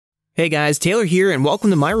Hey guys, Taylor here and welcome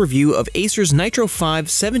to my review of Acer's Nitro 5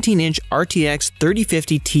 17-inch RTX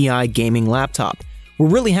 3050 Ti gaming laptop. We're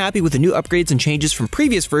really happy with the new upgrades and changes from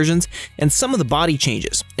previous versions and some of the body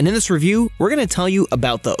changes. And in this review, we're going to tell you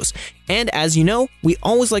about those. And as you know, we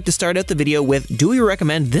always like to start out the video with, do we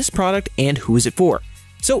recommend this product and who is it for?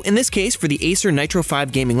 So in this case, for the Acer Nitro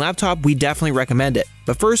 5 gaming laptop, we definitely recommend it.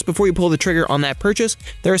 But first, before you pull the trigger on that purchase,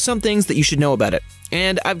 there are some things that you should know about it.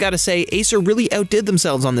 And I've got to say, Acer really outdid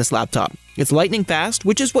themselves on this laptop. It's lightning fast,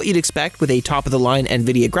 which is what you'd expect with a top-of-the-line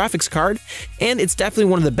NVIDIA graphics card, and it's definitely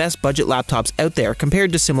one of the best budget laptops out there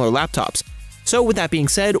compared to similar laptops. So with that being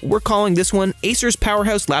said, we're calling this one Acer's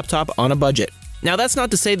Powerhouse Laptop on a budget. Now that's not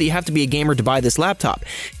to say that you have to be a gamer to buy this laptop.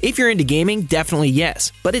 If you're into gaming, definitely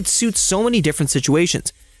yes, but it suits so many different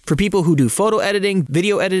situations. For people who do photo editing,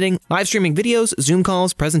 video editing, live streaming videos, Zoom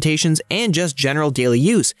calls, presentations, and just general daily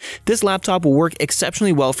use, this laptop will work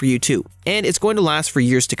exceptionally well for you too, and it's going to last for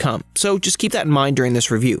years to come, so just keep that in mind during this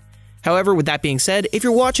review. However, with that being said, if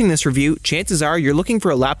you're watching this review, chances are you're looking for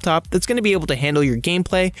a laptop that's going to be able to handle your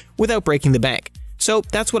gameplay without breaking the bank. So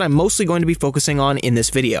that's what I'm mostly going to be focusing on in this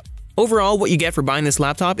video. Overall, what you get for buying this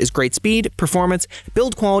laptop is great speed, performance,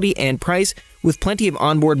 build quality, and price, with plenty of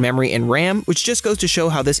onboard memory and RAM, which just goes to show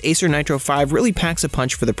how this Acer Nitro 5 really packs a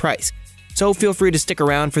punch for the price. So feel free to stick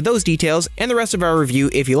around for those details and the rest of our review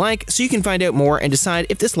if you like, so you can find out more and decide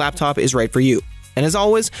if this laptop is right for you. And as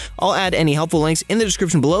always, I'll add any helpful links in the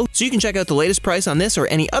description below so you can check out the latest price on this or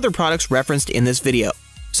any other products referenced in this video.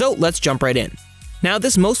 So let's jump right in. Now,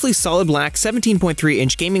 this mostly solid black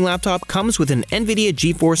 17.3-inch gaming laptop comes with an NVIDIA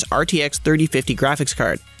GE Force RTX 3050 graphics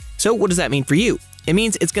card. So what does that mean for you? It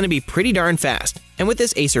means it's going to be pretty darn fast. And with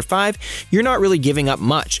this Acer 5, you're not really giving up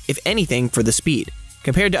much, if anything, for the speed.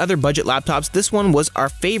 Compared to other budget laptops, this one was our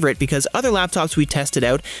favorite because other laptops we tested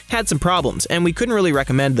out had some problems, and we couldn't really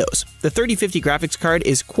recommend those. The 3050 graphics card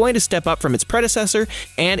is quite a step up from its predecessor,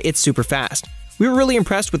 and it's super fast. We were really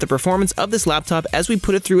impressed with the performance of this laptop as we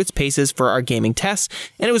put it through its paces for our gaming tests,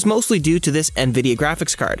 and it was mostly due to this NVIDIA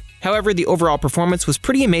graphics card. However, the overall performance was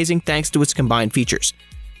pretty amazing thanks to its combined features.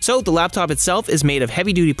 So the laptop itself is made of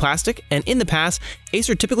heavy-duty plastic, and in the past,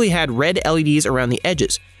 Acer typically had red LEDs around the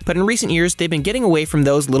edges, but in recent years, they've been getting away from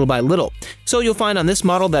those little by little. So you'll find on this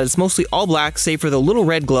model that it's mostly all black save for the little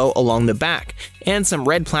red glow along the back, and some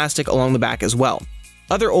red plastic along the back as well.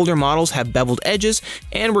 Other older models have beveled edges,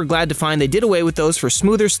 and we're glad to find they did away with those for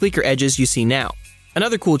smoother, sleeker edges you see now.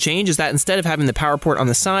 Another cool change is that instead of having the power port on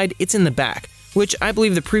the side, it's in the back, which I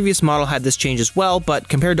believe the previous model had this change as well, but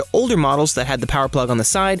compared to older models that had the power plug on the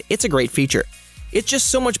side, it's a great feature. It's just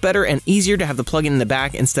so much better and easier to have the plug-in in the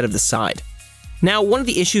back instead of the side. Now, one of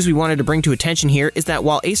the issues we wanted to bring to attention here is that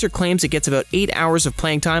while Acer claims it gets about 8 hours of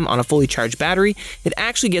playing time on a fully charged battery, it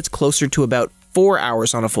actually gets closer to about 4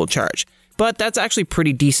 hours on a full charge. But that's actually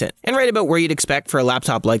pretty decent, and right about where you'd expect for a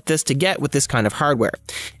laptop like this to get with this kind of hardware.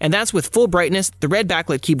 And that's with full brightness, the red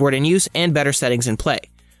backlit keyboard in use, and better settings in play.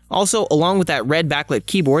 Also, along with that red backlit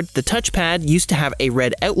keyboard, the touchpad used to have a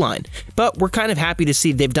red outline, but we're kind of happy to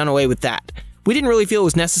see they've done away with that. We didn't really feel it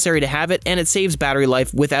was necessary to have it, and it saves battery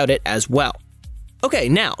life without it as well. Okay,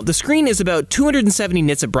 now, the screen is about 270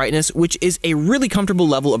 nits of brightness, which is a really comfortable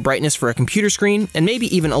level of brightness for a computer screen, and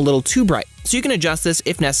maybe even a little too bright. So you can adjust this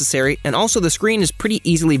if necessary, and also the screen is pretty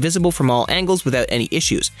easily visible from all angles without any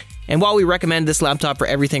issues. And while we recommend this laptop for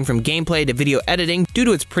everything from gameplay to video editing due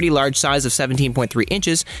to its pretty large size of 17.3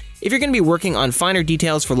 inches, if you're going to be working on finer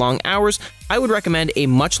details for long hours, I would recommend a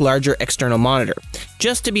much larger external monitor,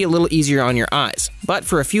 just to be a little easier on your eyes. But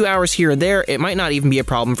for a few hours here and there, it might not even be a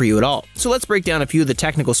problem for you at all. So let's break down a few of the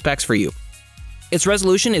technical specs for you. Its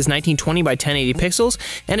resolution is 1920 by 1080 pixels,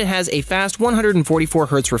 and it has a fast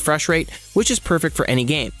 144Hz refresh rate, which is perfect for any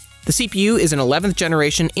game. The CPU is an 11th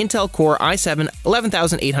generation Intel Core i7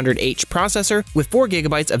 11800H processor with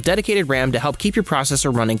 4GB of dedicated RAM to help keep your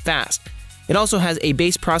processor running fast. It also has a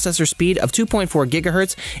base processor speed of 2.4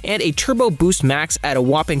 GHz and a Turbo Boost Max at a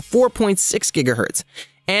whopping 4.6 GHz,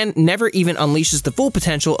 and never even unleashes the full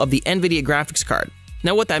potential of the NVIDIA graphics card.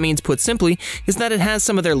 Now what that means, put simply, is that it has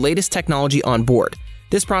some of their latest technology on board.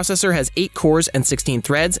 This processor has 8 cores and 16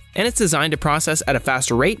 threads, and it's designed to process at a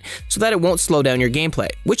faster rate so that it won't slow down your gameplay,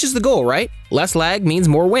 which is the goal, right? Less lag means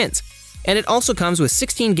more wins. And it also comes with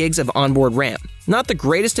 16 gigs of onboard RAM. Not the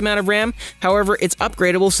greatest amount of RAM, however, it's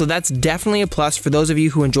upgradable, so that's definitely a plus for those of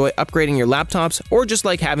you who enjoy upgrading your laptops or just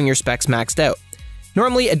like having your specs maxed out.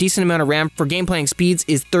 Normally, a decent amount of RAM for game playing speeds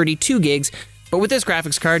is 32 gigs, but with this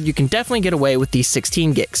graphics card, you can definitely get away with these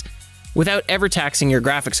 16 gigs. without ever taxing your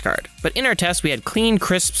graphics card. But in our test, we had clean,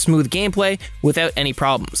 crisp, smooth gameplay without any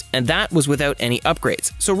problems, and that was without any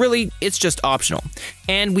upgrades. So really, it's just optional.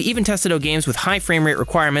 And we even tested out games with high frame rate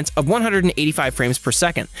requirements of 185 frames per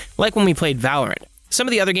second, like when we played Valorant. Some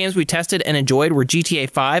of the other games we tested and enjoyed were GTA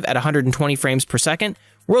 5 at 120 frames per second,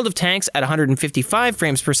 World of Tanks at 155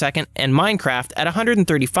 frames per second, and Minecraft at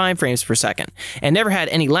 135 frames per second, and never had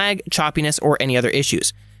any lag, choppiness, or any other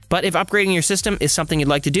issues. But if upgrading your system is something you'd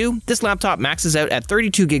like to do, this laptop maxes out at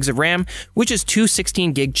 32 gigs of RAM, which is two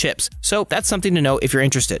 16-gig chips, so that's something to know if you're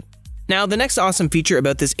interested. Now, the next awesome feature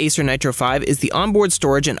about this Acer Nitro 5 is the onboard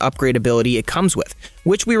storage and upgradability it comes with,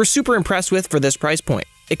 which we were super impressed with for this price point.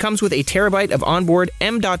 It comes with a terabyte of onboard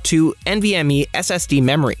M.2 NVMe SSD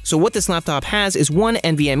memory. So what this laptop has is one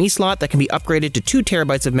NVMe slot that can be upgraded to 2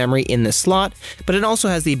 terabytes of memory in this slot, but it also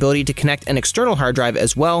has the ability to connect an external hard drive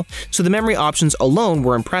as well, so the memory options alone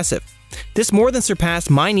were impressive. This more than surpassed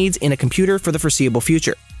my needs in a computer for the foreseeable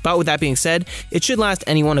future. But with that being said, it should last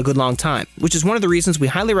anyone a good long time, which is one of the reasons we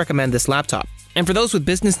highly recommend this laptop. And for those with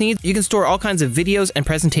business needs, you can store all kinds of videos and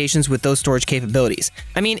presentations with those storage capabilities.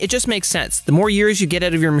 I mean, it just makes sense. The more years you get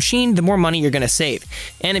out of your machine, the more money you're going to save.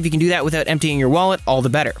 And if you can do that without emptying your wallet, all the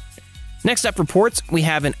better. Next up for ports, we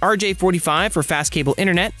have an RJ45 for fast cable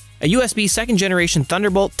internet, a USB 2nd generation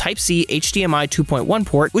Thunderbolt Type-C HDMI 2.1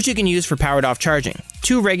 port, which you can use for powered-off charging,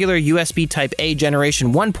 2 regular USB Type-A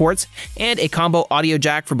Generation 1 ports, and a combo audio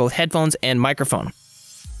jack for both headphones and microphone.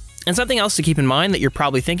 And something else to keep in mind that you're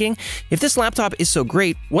probably thinking, if this laptop is so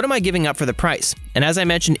great, what am I giving up for the price? And as I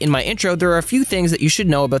mentioned in my intro, there are a few things that you should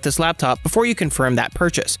know about this laptop before you confirm that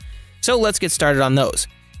purchase. So let's get started on those.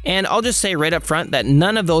 And I'll just say right up front that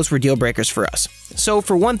none of those were deal breakers for us. So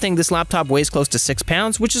for one thing, this laptop weighs close to 6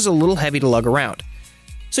 pounds, which is a little heavy to lug around.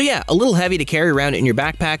 So yeah, a little heavy to carry around in your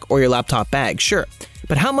backpack or your laptop bag, sure.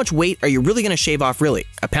 But how much weight are you really going to shave off really?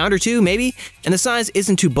 A pound or two, maybe? And the size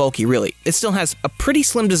isn't too bulky really. It still has a pretty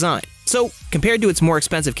slim design. So compared to its more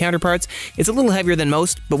expensive counterparts, it's a little heavier than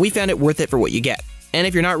most, but we found it worth it for what you get. And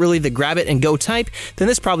if you're not really the grab it and go type, then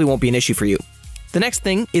this probably won't be an issue for you. The next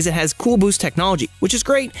thing is it has Cool Boost technology, which is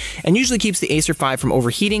great and usually keeps the Acer 5 from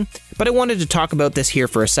overheating, but I wanted to talk about this here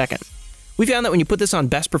for a second. We found that when you put this on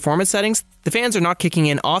best performance settings, the fans are not kicking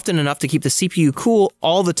in often enough to keep the CPU cool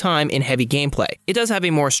all the time in heavy gameplay. It does have a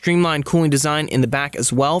more streamlined cooling design in the back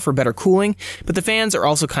as well for better cooling, but the fans are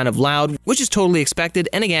also kind of loud, which is totally expected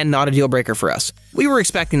and again, not a deal breaker for us. We were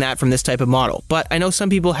expecting that from this type of model, but I know some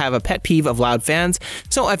people have a pet peeve of loud fans,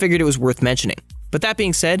 so I figured it was worth mentioning. But that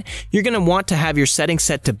being said, you're going to want to have your settings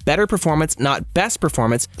set to better performance, not best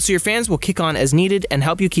performance, so your fans will kick on as needed and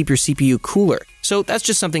help you keep your CPU cooler. So that's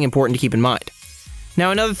just something important to keep in mind.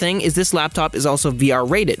 Now another thing is this laptop is also VR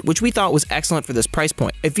rated, which we thought was excellent for this price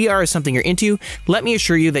point. If VR is something you're into, let me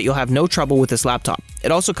assure you that you'll have no trouble with this laptop.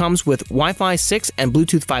 It also comes with Wi-Fi 6 and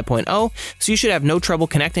Bluetooth 5.0, so you should have no trouble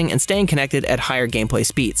connecting and staying connected at higher gameplay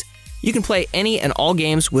speeds. You can play any and all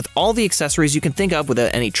games with all the accessories you can think of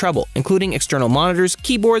without any trouble, including external monitors,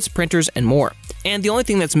 keyboards, printers, and more. And the only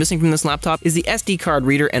thing that's missing from this laptop is the SD card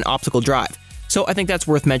reader and optical drive, so I think that's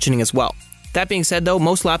worth mentioning as well. That being said though,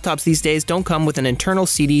 most laptops these days don't come with an internal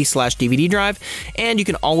CD/DVD drive, and you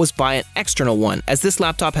can always buy an external one, as this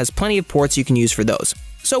laptop has plenty of ports you can use for those.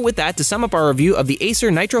 So with that, to sum up our review of the Acer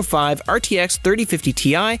Nitro 5 RTX 3050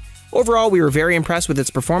 Ti, overall, we were very impressed with its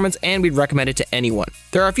performance and we'd recommend it to anyone.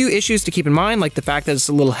 There are a few issues to keep in mind, like the fact that it's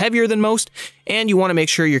a little heavier than most, and you want to make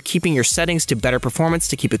sure you're keeping your settings to better performance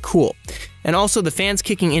to keep it cool. And also, the fans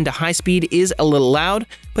kicking into high speed is a little loud,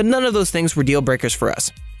 but none of those things were deal breakers for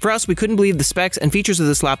us. For us, we couldn't believe the specs and features of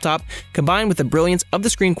this laptop combined with the brilliance of the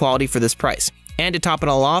screen quality for this price. And to top it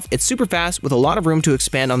all off, it's super fast with a lot of room to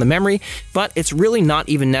expand on the memory, but it's really not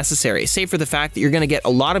even necessary, save for the fact that you're going to get a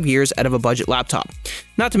lot of years out of a budget laptop.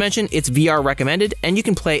 Not to mention, it's VR recommended, and you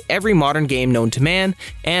can play every modern game known to man,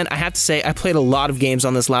 and I have to say, I played a lot of games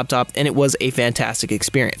on this laptop, and it was a fantastic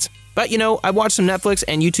experience. But you know, I watched some Netflix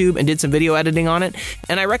and YouTube and did some video editing on it,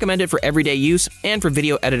 and I recommend it for everyday use and for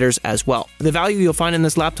video editors as well. The value you'll find in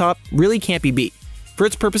this laptop really can't be beat. For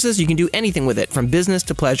its purposes, you can do anything with it, from business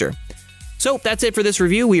to pleasure. So that's it for this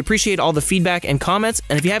review. We appreciate all the feedback and comments,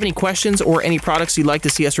 and if you have any questions or any products you'd like to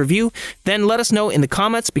see us review, then let us know in the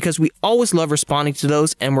comments, because we always love responding to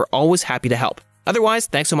those and we're always happy to help. Otherwise,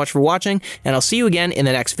 thanks so much for watching, and I'll see you again in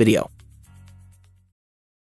the next video.